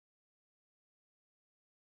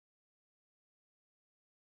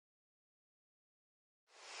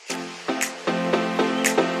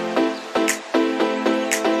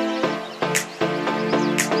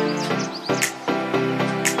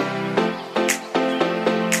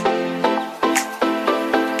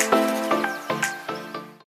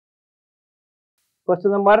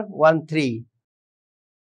Question number 13.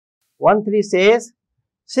 13 says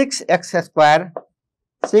 6x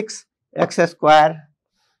square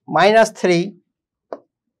minus 3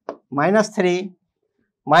 minus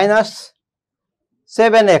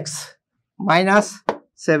 7x minus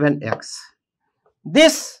 7x.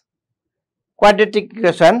 This quadratic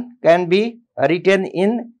equation can be written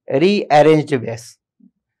in rearranged ways.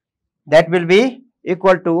 That will be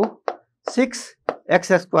equal to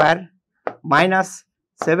 6x square minus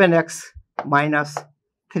 7x minus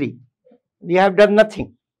 3. We have done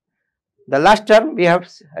nothing. The last term we have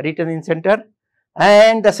written in center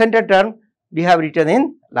and the center term we have written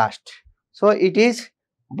in last. So it is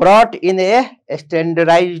brought in a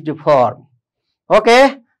standardized form.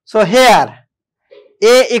 Okay. So here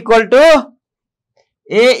A equal to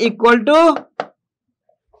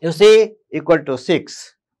you see equal to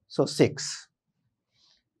 6. So 6.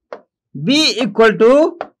 B equal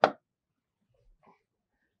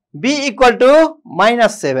to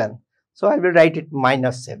minus 7. So I will write it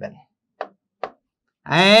minus 7.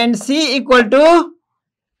 And C equal to,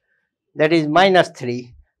 that is minus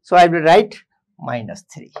 3. So I will write minus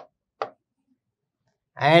 3.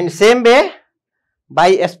 And same way,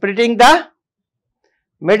 by splitting the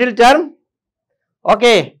middle term,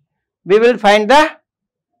 okay, we will find that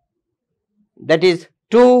is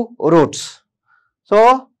 2 roots.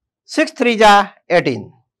 So 6 3 are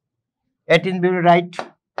 18. 18 we will write.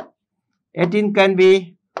 18 can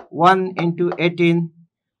be 1 into 18,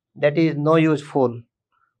 that is no useful.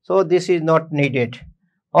 So this is not needed.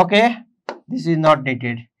 Okay, this is not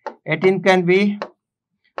needed. 18 can be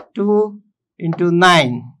 2 into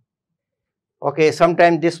 9. Okay,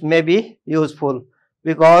 sometimes this may be useful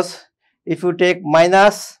because if you take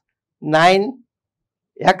minus 9x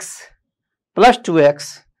plus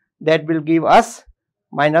 2x, that will give us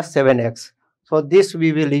minus 7x. So this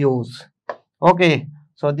we will use. Okay,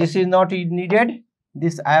 so this is not needed.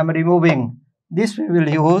 This I am removing. This we will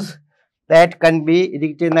use. That can be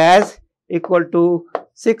written as equal to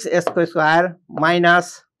 6x square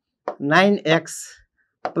minus 9x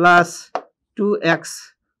plus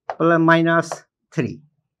 2x plus minus 3.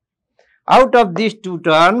 Out of these two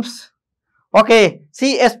terms, okay,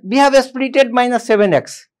 see, we have splitted minus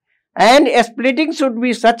 7x, and splitting should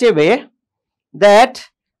be such a way that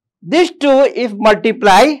these two, if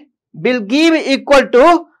multiply, will give equal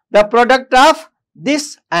to the product of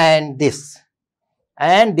this and this,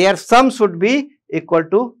 and their sum should be equal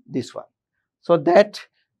to this one. So that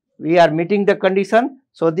we are meeting the condition.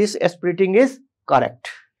 So this splitting is correct.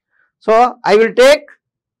 So I will take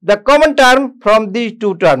the common term from these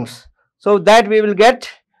two terms. So that we will get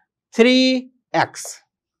 3x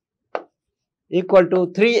equal to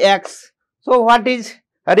 3x. So what is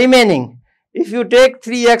remaining? If you take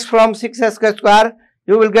 3x from 6x square,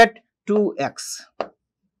 you will get 2x.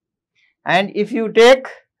 And if you take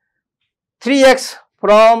 3x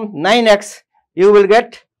from 9x, you will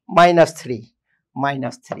get minus 3.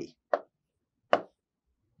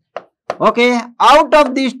 Okay, out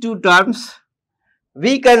of these two terms,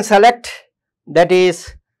 we can select, that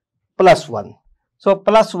is plus 1. So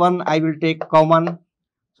plus 1 I will take common.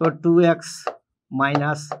 So 2x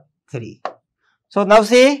minus 3. So now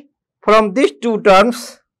see, from these two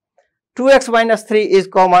terms, 2x minus 3 is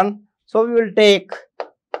common. So we will take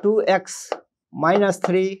 2x minus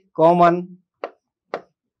 3 common,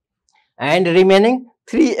 and remaining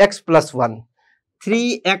 3x plus 1.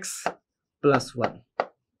 3x plus 1.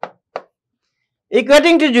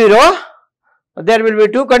 Equating to 0, there will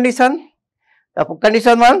be two conditions.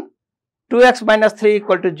 Condition 1, 2x minus 3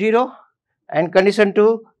 equal to 0, and condition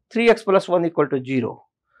 2, 3x plus 1 equal to 0.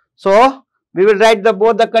 So we will write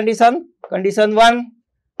both the condition. Condition 1,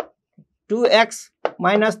 2x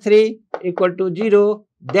minus 3 equal to 0,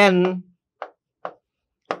 then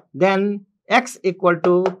x equal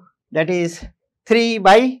to, that is 3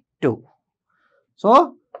 by 2.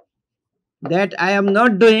 So that I am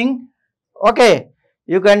not doing. Okay,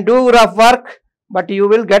 you can do rough work, but you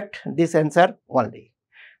will get this answer only.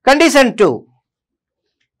 Condition 2.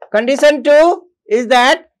 Condition 2 is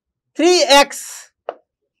that 3x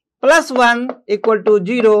plus 1 equal to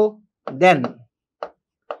 0, then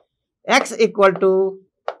x equal to,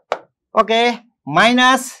 okay,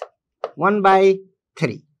 minus 1 by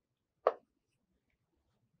 3.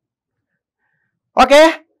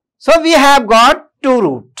 Okay, so we have got two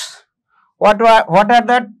roots. What are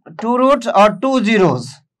the two roots or two zeros?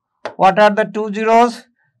 What are the two zeros?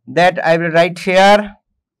 That I will write here.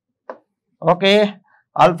 Okay,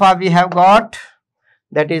 alpha we have got,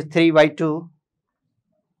 that is 3 by 2.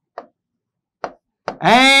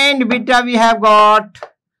 And beta we have got,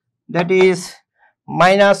 that is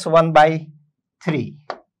minus 1 by 3.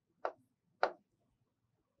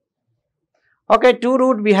 Okay, 2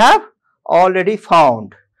 root we have already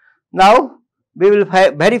found. Now we will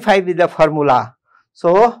verify with the formula.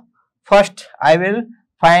 So first I will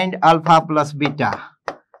find alpha plus beta.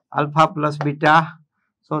 Alpha plus beta.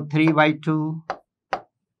 So 3 by 2.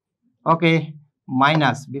 Okay,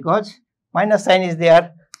 minus, because minus sign is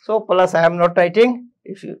there. So plus I am not writing.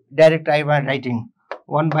 If you direct I am writing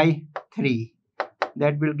 1 by 3.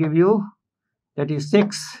 That will give you, that is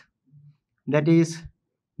 6. That is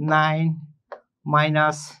 9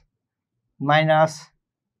 minus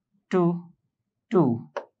 2,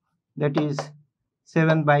 that is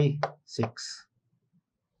 7 by 6.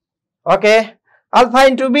 Okay, alpha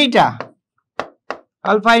into beta,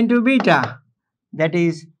 that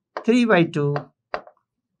is 3 by 2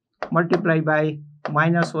 multiplied by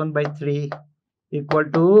minus 1 by 3 equal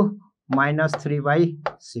to minus 3 by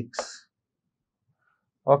 6.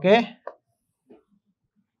 Okay.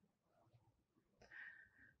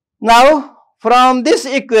 Now from this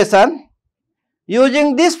equation,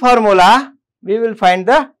 using this formula, we will find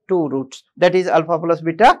the 2 roots, that is alpha plus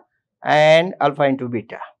beta and alpha into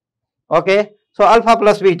beta. Okay, so alpha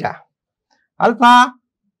plus beta. Alpha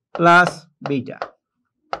plus beta.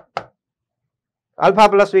 Alpha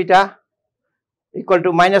plus beta equal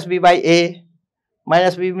to minus b by a.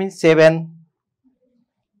 Minus b means 7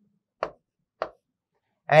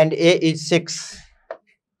 and a is 6.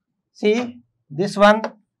 See, this one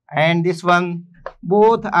and this one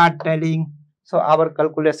both are telling, so our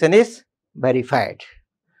calculation is verified.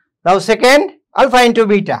 Now second, alpha into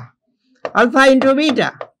beta. Alpha into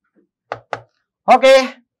beta.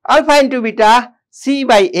 Okay, alpha into beta, c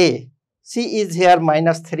by a. C is here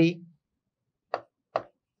minus 3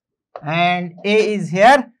 and a is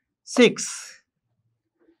here 6.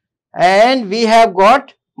 And we have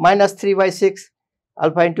got minus 3 by 6.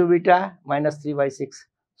 Alpha into beta minus 3 by 6.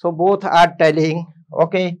 So both are telling.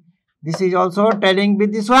 Okay, this is also telling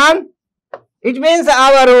with this one. It means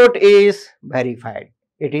our root is verified.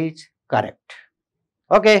 It is correct.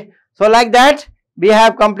 Okay, so like that we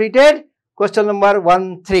have completed question number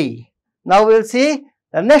 1, 3. Now we will see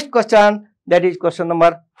the next question, that is question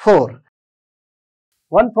number 4.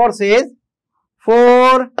 1, 4 says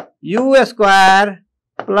 4u square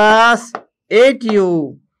plus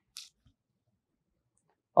 8u.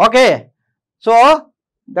 Okay, so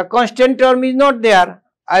the constant term is not there.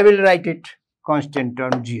 I will write it constant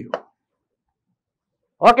term 0.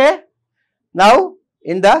 Okay, now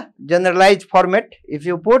in the generalized format, if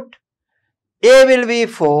you put a will be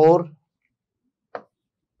 4,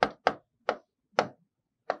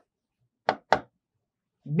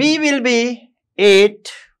 b will be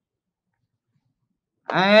 8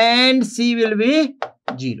 and c will be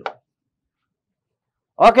 0.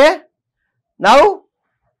 Okay, now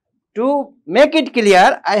to make it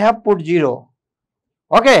clear, I have put 0.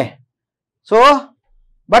 Okay, so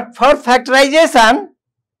but for factorization,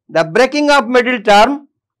 the breaking of middle term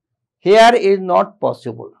here is not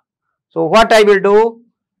possible. So what I will do,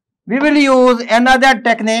 we will use another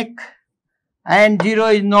technique, and 0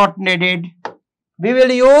 is not needed. We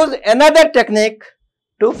will use another technique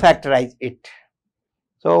to factorize it.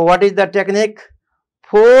 So what is the technique?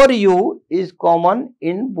 4u is common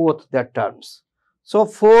in both the terms. So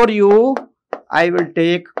 4u I will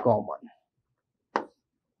take common.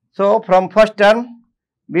 So from first term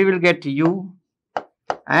we will get u,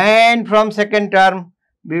 and from second term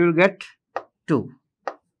we will get 2.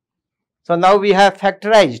 So now we have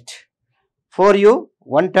factorized 4u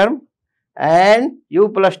one term and u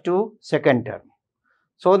plus 2 second term.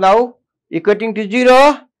 So now equating to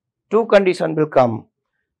 0, 2 conditions will come.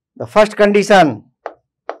 The first condition,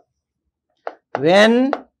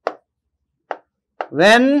 when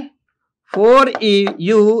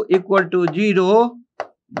 4u equal to 0,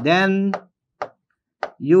 then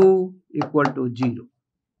u equal to 0.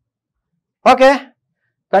 Okay.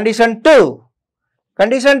 Condition 2.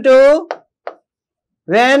 Condition 2,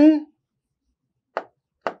 when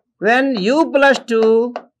u plus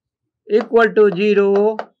 2 equal to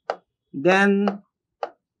 0, then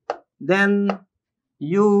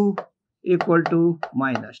u equal to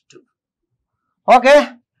minus 2. Okay.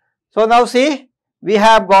 So now see, we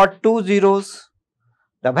have got 2 zeros.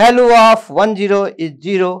 The value of one 0 is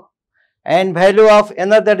 0 and value of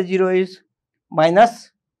another 0 is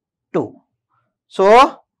minus 2.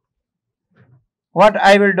 So what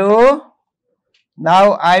I will do,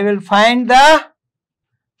 now I will find the,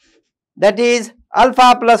 that is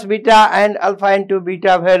alpha plus beta and alpha into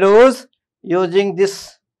beta values using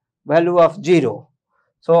this value of 0.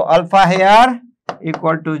 So alpha here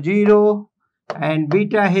equal to 0 and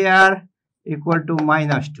beta here equal to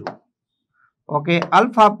minus 2. Okay,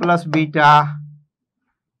 alpha plus beta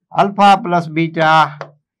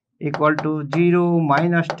equal to 0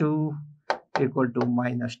 minus 2 equal to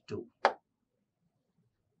minus 2.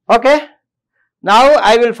 Okay, now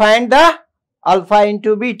I will find the alpha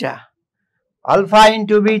into beta. Alpha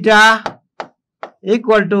into beta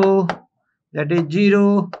equal to, that is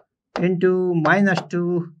 0 into minus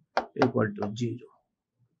 2 equal to 0.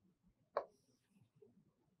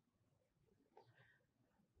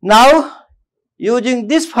 Now, using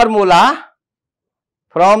this formula,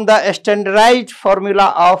 from the standardized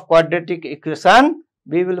formula of quadratic equation,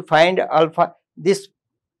 we will find alpha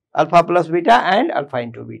plus beta and alpha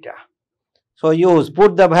into beta. So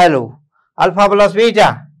put the value alpha plus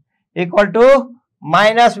beta equal to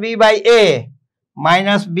minus b by a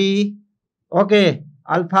minus b. Okay,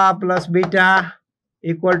 alpha plus beta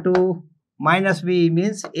equal to minus b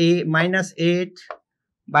means a minus 8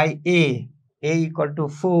 by a equal to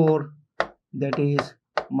 4, that is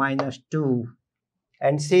minus 2.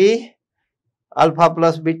 And see, alpha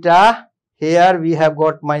plus beta, here we have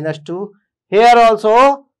got minus 2, here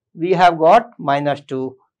also we have got minus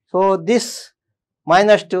 2. So this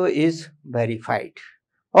minus 2 is verified.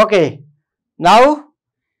 Okay, now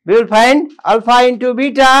we will find alpha into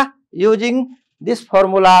beta using this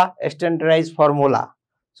formula, standardized formula.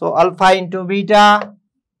 So alpha into beta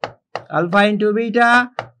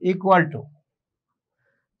equal to,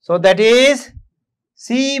 so that is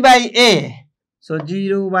c by a. So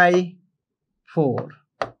 0 by 4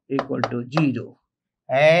 equal to 0.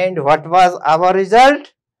 And what was our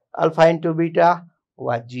result? Alpha into beta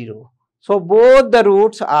was 0. So both the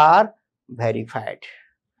roots are verified.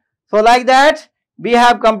 So like that, we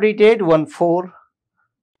have completed 1/4.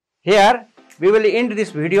 Here we will end this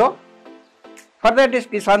video. Further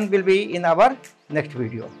discussion will be in our next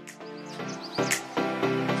video.